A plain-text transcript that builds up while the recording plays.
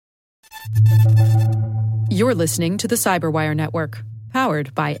You're listening to the Cyberwire Network,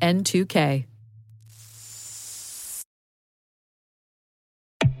 powered by N2K.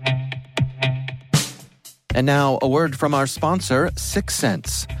 And now, a word from our sponsor,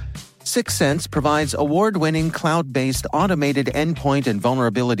 Syxsense. Syxsense provides award-winning cloud-based automated endpoint and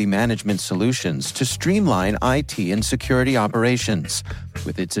vulnerability management solutions to streamline IT and security operations.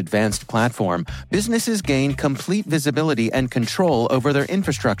 With its advanced platform, businesses gain complete visibility and control over their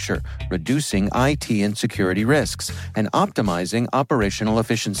infrastructure, reducing IT and security risks and optimizing operational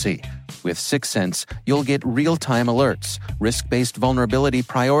efficiency. With Syxsense, you'll get real-time alerts, risk-based vulnerability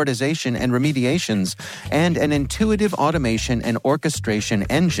prioritization and remediations, and an intuitive automation and orchestration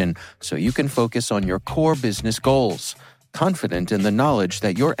engine so you can focus on your core business goals, confident in the knowledge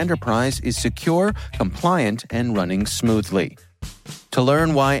that your enterprise is secure, compliant, and running smoothly. To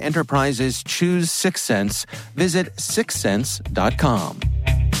learn why enterprises choose Syxsense, visit syxsense.com.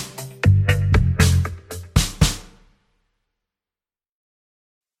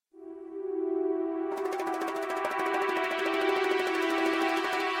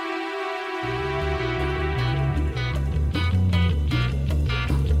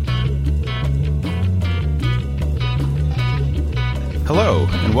 Hello,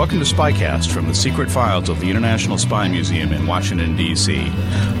 and welcome to Spycast from the Secret Files of the International Spy Museum in Washington, D.C.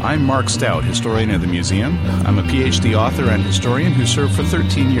 I'm Mark Stout, historian of the museum. I'm a Ph.D. author and historian who served for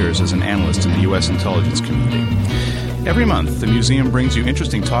 13 years as an analyst in the U.S. intelligence community. Every month, the museum brings you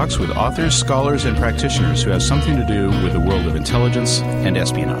interesting talks with authors, scholars, and practitioners who have something to do with the world of intelligence and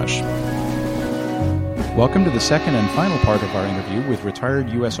espionage. Welcome to the second and final part of our interview with retired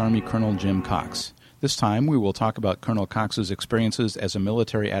U.S. Army Colonel Jim Cox. This time, we will talk about Colonel Cox's experiences as a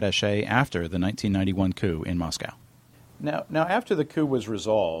military attaché after the 1991 coup in Moscow. Now after the coup was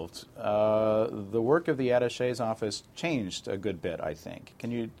resolved, the work of the attaché's office changed a good bit, I think.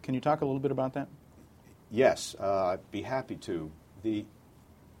 Can you talk a little bit about that? Yes, I'd be happy to.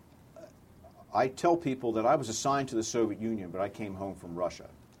 I tell people that I was assigned to the Soviet Union, but I came home from Russia,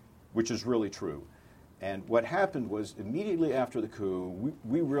 which is really true. And what happened was immediately after the coup,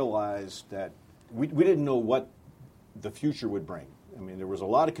 we realized that we didn't know what the future would bring. I mean, there was a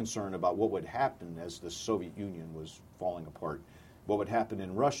lot of concern about what would happen as the Soviet Union was falling apart. What would happen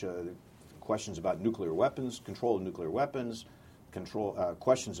in Russia, questions about nuclear weapons, control of nuclear weapons,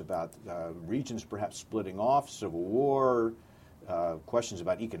 questions about regions perhaps splitting off, civil war, questions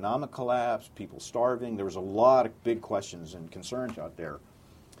about economic collapse, people starving. There was a lot of big questions and concerns out there.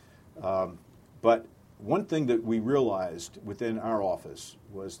 But one thing that we realized within our office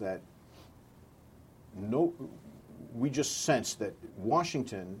was that we just sensed that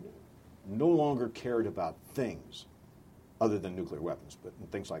Washington no longer cared about things other than nuclear weapons,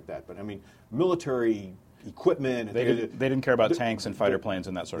 and things like that. But I mean, military equipment. They didn't care about tanks and fighter planes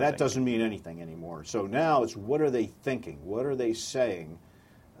and that sort of thing. That doesn't mean anything anymore. So now it's what are they thinking? What are they saying?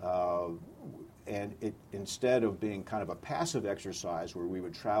 And instead of being kind of a passive exercise where we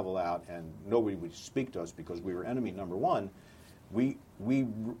would travel out and nobody would speak to us because we were enemy number one, we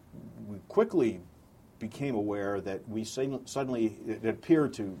quickly became aware that we suddenly, it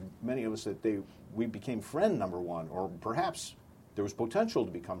appeared to many of us that we became friend number one, or perhaps there was potential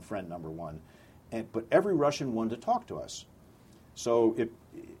to become friend number one. But every Russian wanted to talk to us. So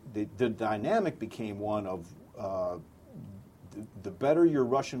the dynamic became one of the better your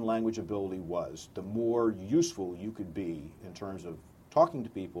Russian language ability was, the more useful you could be in terms of talking to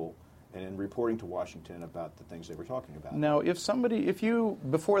people and in reporting to Washington about the things they were talking about. Now,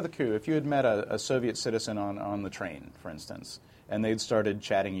 before the coup, if you had met a Soviet citizen on the train, for instance, and they'd started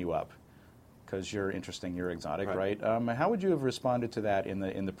chatting you up, because you're interesting, you're exotic, right? How would you have responded to that in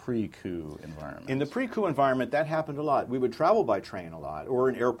the pre-coup environment? In the pre-coup environment, that happened a lot. We would travel by train a lot, or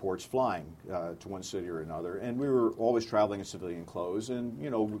in airports, flying to one city or another, and we were always traveling in civilian clothes,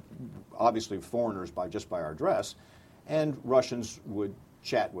 and obviously foreigners just by our dress, and Russians would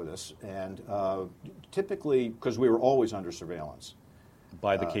chat with us, and typically, because we were always under surveillance.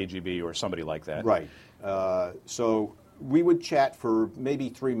 By the KGB or somebody like that. Right. So we would chat for maybe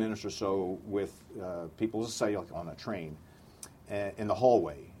 3 minutes or so with people, let's say like on a train, in the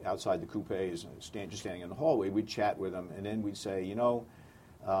hallway, outside the coupes, just standing in the hallway. We'd chat with them, and then we'd say, you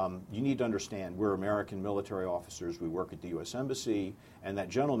need to understand, we're American military officers, we work at the U.S. Embassy, and that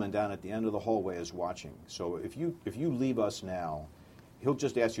gentleman down at the end of the hallway is watching. So if you leave us now, he'll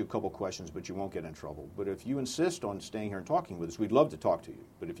just ask you a couple questions, but you won't get in trouble. But if you insist on staying here and talking with us, we'd love to talk to you.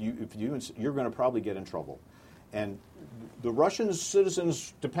 But you're going to probably get in trouble. And the Russian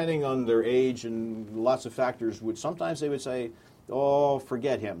citizens, depending on their age and lots of factors, sometimes they would say, oh,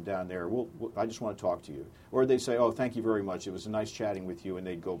 forget him down there. I just want to talk to you. Or they'd say, oh, thank you very much. It was nice chatting with you, and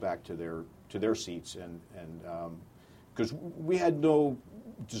they'd go back to their seats. And because we had no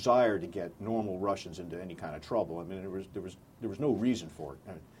desire to get normal Russians into any kind of trouble. I mean, there was no reason for it.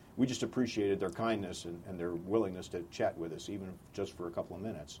 I mean, we just appreciated their kindness and their willingness to chat with us, even just for a couple of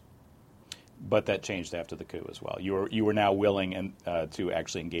minutes. But that changed after the coup as well. You were now willing to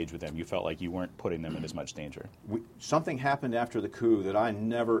actually engage with them. You felt like you weren't putting them in as much danger. Something happened after the coup that I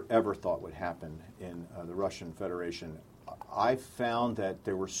never, ever thought would happen in the Russian Federation. I found that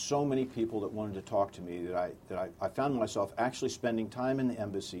there were so many people that wanted to talk to me that I found myself actually spending time in the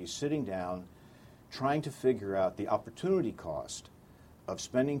embassy, sitting down, trying to figure out the opportunity cost of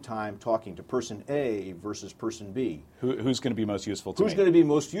spending time talking to person A versus person B. Who's going to be most useful to me? Who's going to be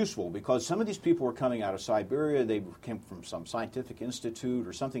most useful? Because some of these people were coming out of Siberia. They came from some scientific institute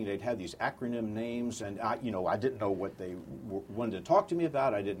or something. They'd had these acronym names, and I didn't know what they wanted to talk to me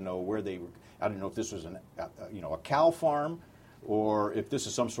about. I didn't know where they were. I didn't know if this was a cow farm or if this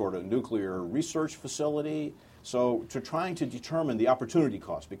is some sort of nuclear research facility. So trying to determine the opportunity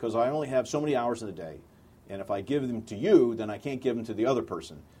cost, because I only have so many hours in the day. And if I give them to you, then I can't give them to the other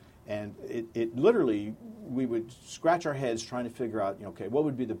person. And it literally, we would scratch our heads trying to figure out, okay, what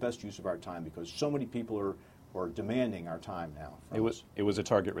would be the best use of our time? Because so many people are demanding our time now. It was a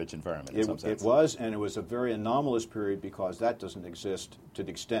target-rich environment in some sense. It was, and it was a very anomalous period because that doesn't exist to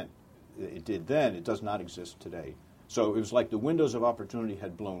the extent it did then. It does not exist today. So it was like the windows of opportunity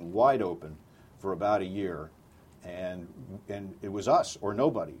had blown wide open for about a year. And it was us or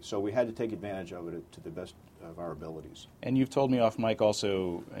nobody. So we had to take advantage of it to the best of our abilities. And you've told me off mic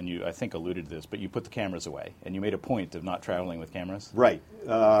also, and you I think alluded to this, but you put the cameras away, and you made a point of not traveling with cameras. Right.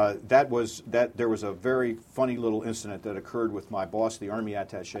 There was a very funny little incident that occurred with my boss, the Army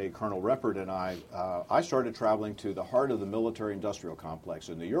attaché, Colonel Reppert, and I. I started traveling to the heart of the military-industrial complex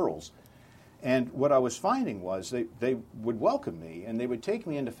in the Urals. And what I was finding was they would welcome me, and they would take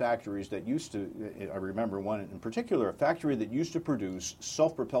me into factories that used to, I remember one in particular, a factory that used to produce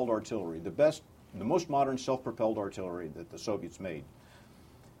self-propelled artillery, the most modern self-propelled artillery that the Soviets made.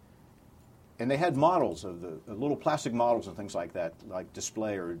 And they had models of the little plastic models and things like that, like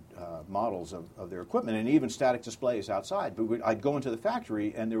display or models of their equipment, and even static displays outside. But I'd go into the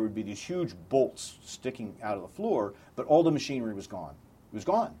factory, and there would be these huge bolts sticking out of the floor, but all the machinery was gone. It was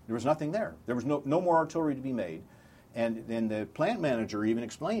gone. There was nothing there. There was no more artillery to be made. And then the plant manager even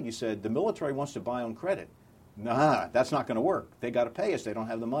explained, he said, the military wants to buy on credit. Nah, that's not going to work. They got to pay us. They don't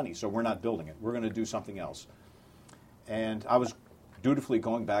have the money, so we're not building it. We're going to do something else. And I was dutifully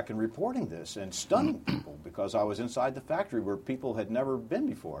going back and reporting this and stunning people because I was inside the factory where people had never been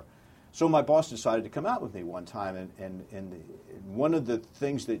before. So my boss decided to come out with me one time, and one of the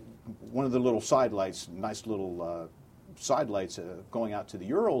little sidelights, nice little sidelights going out to the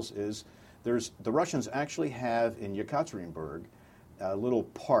Urals is the Russians actually have in Yekaterinburg a little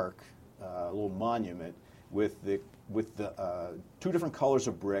park, a little monument with the two different colors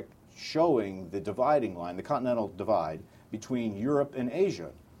of brick showing the dividing line, the continental divide between Europe and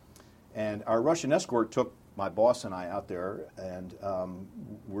Asia. And our Russian escort took my boss and I out there, and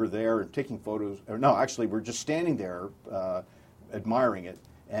we're there taking photos. Or no, actually, we're just standing there admiring it.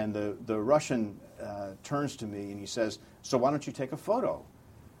 And the Russian turns to me and he says, so why don't you take a photo?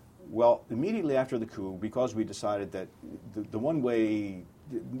 Well, immediately after the coup, because we decided that the one way,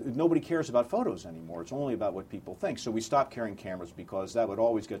 nobody cares about photos anymore. It's only about what people think. So we stopped carrying cameras because that would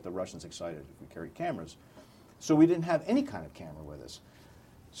always get the Russians excited if we carried cameras. So we didn't have any kind of camera with us.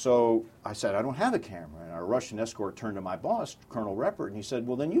 So I said, I don't have a camera. And our Russian escort turned to my boss, Colonel Reppert, and he said,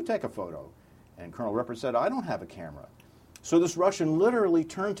 well, then you take a photo. And Colonel Reppert said, I don't have a camera. So this Russian literally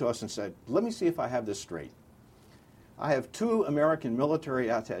turned to us and said, let me see if I have this straight. I have two American military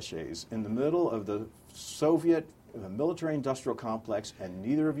attachés in the middle of the Soviet military-industrial complex, and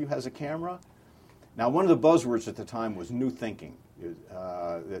neither of you has a camera? Now, one of the buzzwords at the time was new thinking.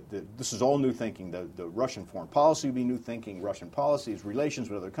 This is all new thinking. The Russian foreign policy would be new thinking. Russian policies, relations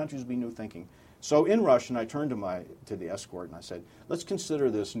with other countries would be new thinking. So in Russian, I turned to the escort and I said, let's consider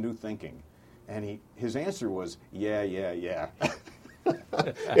this new thinking. And his answer was, yeah.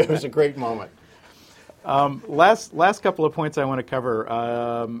 It was a great moment. Last couple of points I want to cover.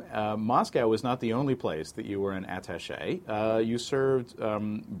 Moscow was not the only place that you were an attaché. You served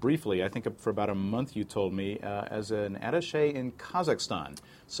briefly, I think for about a month you told me, as an attaché in Kazakhstan,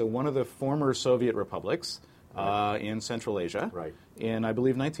 so one of the former Soviet republics in Central Asia, right. In, I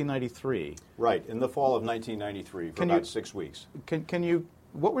believe, 1993. Right, in the fall of 1993 for about 6 weeks. Can you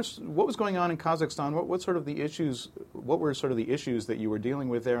what was going on in Kazakhstan? What were sort of the issues that you were dealing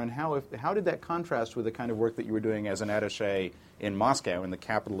with there, and how did that contrast with the kind of work that you were doing as an attaché in Moscow, in the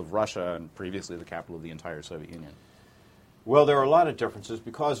capital of Russia, and previously the capital of the entire Soviet Union? Well, there are a lot of differences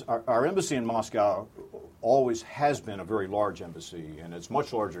because our embassy in Moscow always has been a very large embassy, and it's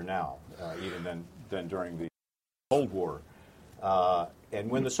much larger now, even than during the Cold War. And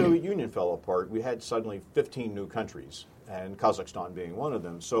when the Soviet Union fell apart, we had suddenly 15 new countries, and Kazakhstan being one of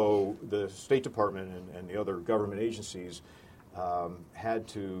them. So the State Department and the other government agencies had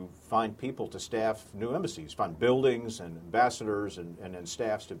to find people to staff new embassies, find buildings and ambassadors and then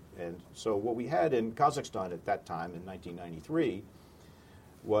staffs. And so what we had in Kazakhstan at that time, in 1993,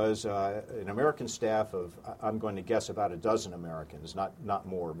 was an American staff of, I'm going to guess, about a dozen Americans, not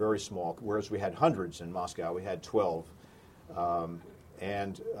more, very small, whereas we had hundreds in Moscow. We had 12.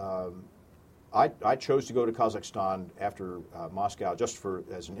 I chose to go to Kazakhstan after Moscow just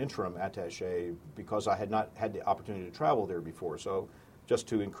as an interim attaché because I had not had the opportunity to travel there before. So just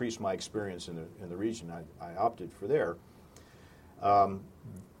to increase my experience in the region, I opted for there.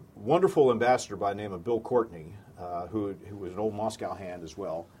 Wonderful ambassador by the name of Bill Courtney, who was an old Moscow hand as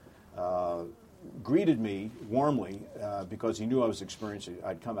well, greeted me warmly because he knew I was experienced.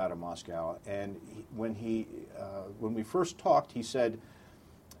 I'd come out of Moscow, and when we first talked, he said,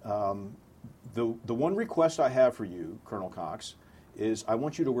 "The one request I have for you, Colonel Cox, is I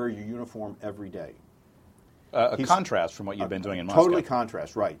want you to wear your uniform every day." A contrast from what you've been doing in Moscow. Totally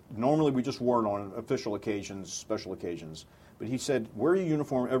contrast, right. Normally we just wore it on official occasions, special occasions. But he said, wear your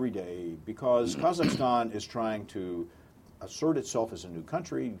uniform every day because Kazakhstan is trying to assert itself as a new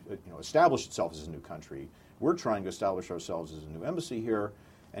country, establish itself as a new country. We're trying to establish ourselves as a new embassy here.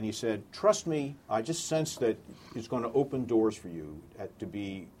 And he said, trust me, I just sense that it's going to open doors for you to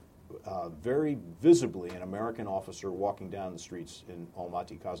be very visibly an American officer walking down the streets in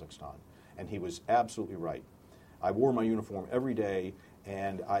Almaty, Kazakhstan. And he was absolutely right. I wore my uniform every day,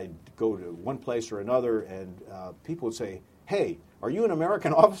 and I'd go to one place or another, and people would say, hey, are you an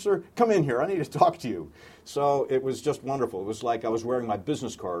American officer? Come in here. I need to talk to you. So it was just wonderful. It was like I was wearing my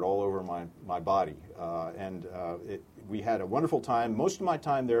business card all over my body. We had a wonderful time. Most of my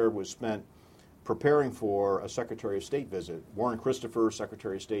time there was spent preparing for a Secretary of State visit. Warren Christopher,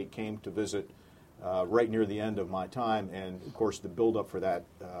 Secretary of State, came to visit right near the end of my time. And, of course, the build-up for that,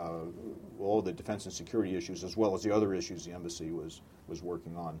 all the defense and security issues, as well as the other issues the embassy was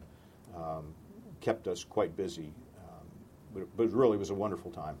working on, kept us quite busy. But it really was a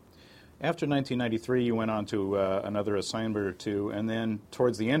wonderful time. After 1993, you went on to another assignment or two, and then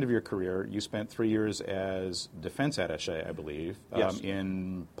towards the end of your career, you spent 3 years as defense attaché, I believe, yes.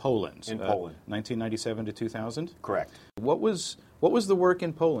 In Poland. In Poland. 1997 to 2000? Correct. What was the work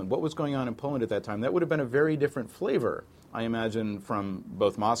in Poland? What was going on in Poland at that time? That would have been a very different flavor, I imagine, from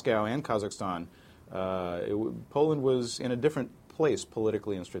both Moscow and Kazakhstan. Poland was in a different place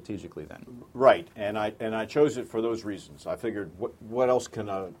politically and strategically then. Right, and I chose it for those reasons. I figured, what else can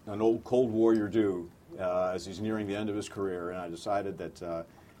an old Cold Warrior do as he's nearing the end of his career? And I decided that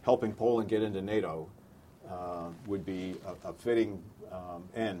helping Poland get into NATO would be a fitting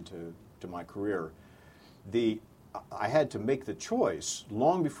end to my career. I had to make the choice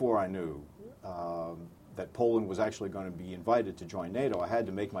long before I knew that Poland was actually going to be invited to join NATO. I had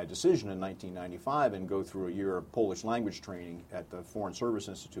to make my decision in 1995 and go through a year of Polish language training at the Foreign Service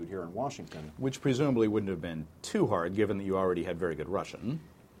Institute here in Washington. Which presumably wouldn't have been too hard, given that you already had very good Russian.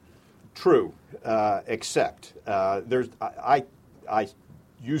 True, except I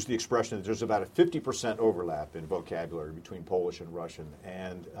use the expression that there's about a 50% overlap in vocabulary between Polish and Russian.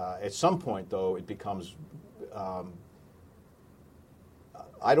 And at some point, though, it becomes...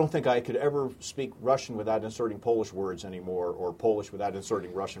 I don't think I could ever speak Russian without inserting Polish words anymore, or Polish without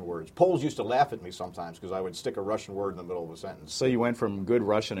inserting Russian words. Poles used to laugh at me sometimes because I would stick a Russian word in the middle of a sentence. So you went from good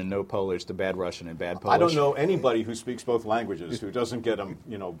Russian and no Polish to bad Russian and bad Polish? I don't know anybody who speaks both languages who doesn't get them,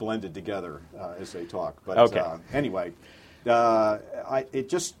 blended together as they talk. But okay. Anyway, I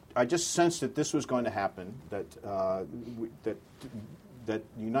just sensed that this was going to happen. That the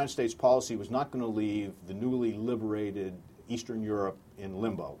United States policy was not going to leave the newly liberated Eastern Europe in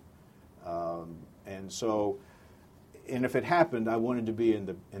limbo, and if it happened, I wanted to be in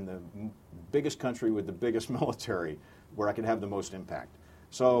the biggest country with the biggest military, where I could have the most impact.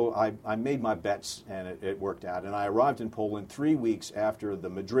 So I made my bets, and it worked out. And I arrived in Poland 3 weeks after the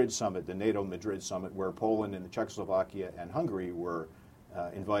Madrid summit, the NATO Madrid summit, where Poland and Czechoslovakia and Hungary were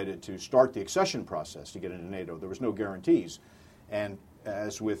invited to start the accession process to get into NATO. There was no guarantees, and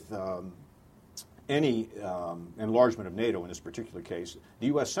as with any enlargement of NATO in this particular case, the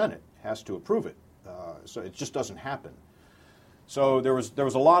U.S. Senate has to approve it. So it just doesn't happen. So there was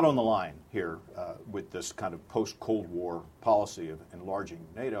a lot on the line here with this kind of post-Cold War policy of enlarging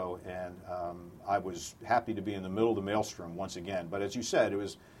NATO, and I was happy to be in the middle of the maelstrom once again. But as you said, it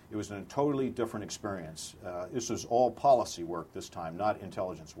was a totally different experience. This was all policy work this time, not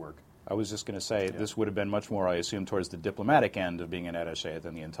intelligence work. I was just going to say, this would have been much more, I assume, towards the diplomatic end of being an attaché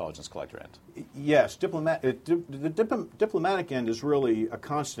than the intelligence collector end. Yes, the diplomatic end is really a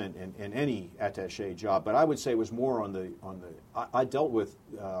constant in any attaché job, but I would say it was more on the. I dealt with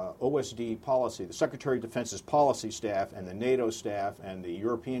OSD policy, the Secretary of Defense's policy staff, and the NATO staff, and the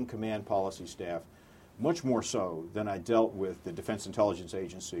European Command policy staff, much more so than I dealt with the Defense Intelligence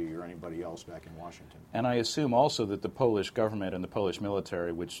Agency or anybody else back in Washington. And I assume also that the Polish government and the Polish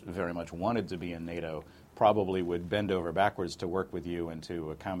military, which very much wanted to be in NATO, probably would bend over backwards to work with you and to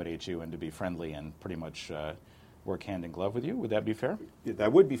accommodate you and to be friendly and pretty much work hand in glove with you. Would that be fair?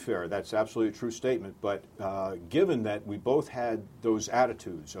 That would be fair. That's absolutely a true statement. But given that we both had those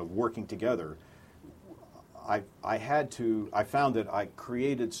attitudes of working together, I found that I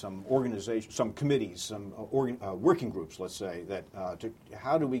created some organizations, some committees, some working groups, let's say, that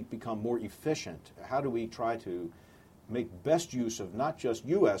how do we become more efficient? How do we try to make best use of not just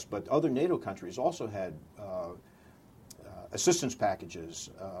U.S., but other NATO countries also had assistance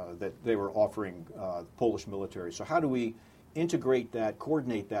packages that they were offering the Polish military. So how do we integrate that,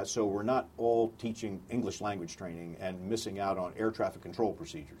 coordinate that, so we're not all teaching English language training and missing out on air traffic control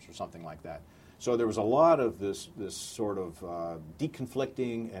procedures or something like that? So there was a lot of this sort of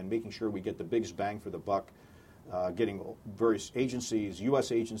deconflicting and making sure we get the biggest bang for the buck, getting various agencies,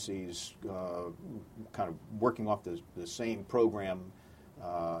 U.S. agencies, kind of working off the same program,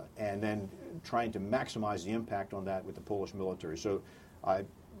 and then trying to maximize the impact on that with the Polish military. So I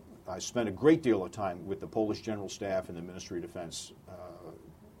spent a great deal of time with the Polish General Staff and the Ministry of Defense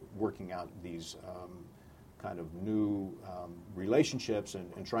working out these kind of new relationships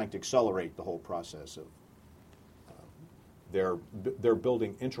and trying to accelerate the whole process of they're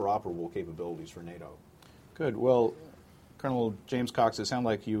building interoperable capabilities for NATO. Good. Well, Colonel James Cox, it sounds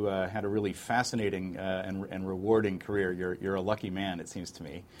like you had a really fascinating and rewarding career. You're a lucky man, it seems to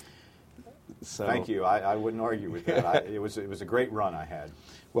me. So, thank you. I wouldn't argue with that. It was a great run I had.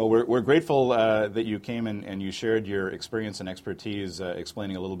 Well, we're grateful that you came and you shared your experience and expertise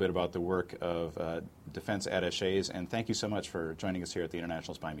explaining a little bit about the work of defense attachés, and thank you so much for joining us here at the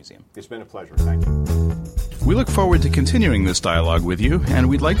International Spy Museum. It's been a pleasure. Thank you. We look forward to continuing this dialogue with you, and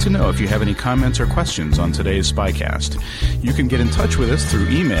we'd like to know if you have any comments or questions on today's Spycast. You can get in touch with us through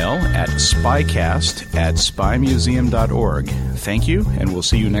email at spycast@spymuseum.org. Thank you, and we'll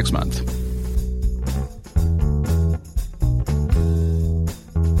see you next month.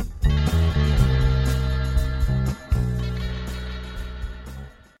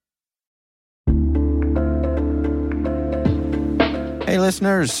 Hey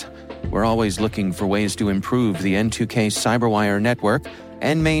listeners, we're always looking for ways to improve the N2K Cyberwire network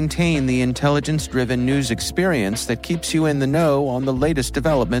and maintain the intelligence-driven news experience that keeps you in the know on the latest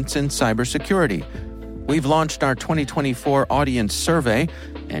developments in cybersecurity. We've launched our 2024 audience survey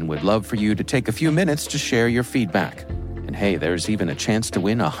and would love for you to take a few minutes to share your feedback. And hey, there's even a chance to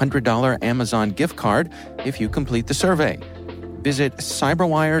win a $100 Amazon gift card if you complete the survey. Visit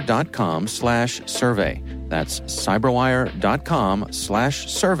cyberwire.com/survey. That's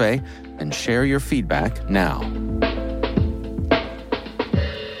cyberwire.com/survey and share your feedback now.